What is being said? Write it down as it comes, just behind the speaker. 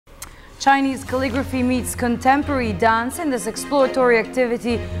Chinese calligraphy meets contemporary dance in this exploratory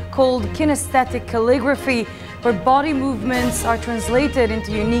activity called kinesthetic calligraphy, where body movements are translated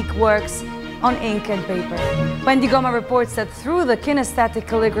into unique works on ink and paper. Wendy Goma reports that through the kinesthetic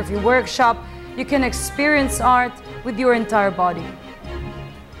calligraphy workshop, you can experience art with your entire body.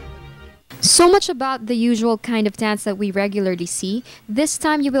 So much about the usual kind of dance that we regularly see. This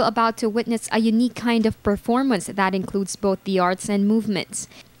time you will about to witness a unique kind of performance that includes both the arts and movements.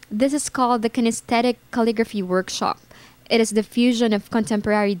 This is called the Kinesthetic Calligraphy Workshop. It is the fusion of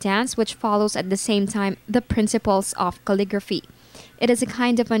contemporary dance which follows at the same time the principles of calligraphy. It is a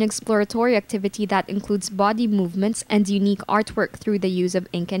kind of an exploratory activity that includes body movements and unique artwork through the use of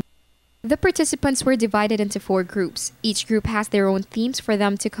ink and the participants were divided into 4 groups. Each group has their own themes for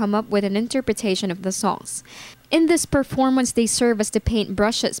them to come up with an interpretation of the songs. In this performance, they serve as the paint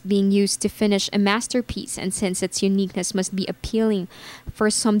brushes being used to finish a masterpiece, and since its uniqueness must be appealing for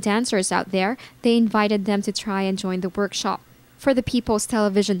some dancers out there, they invited them to try and join the workshop. For the People's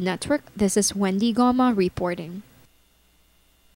Television Network, this is Wendy Goma reporting.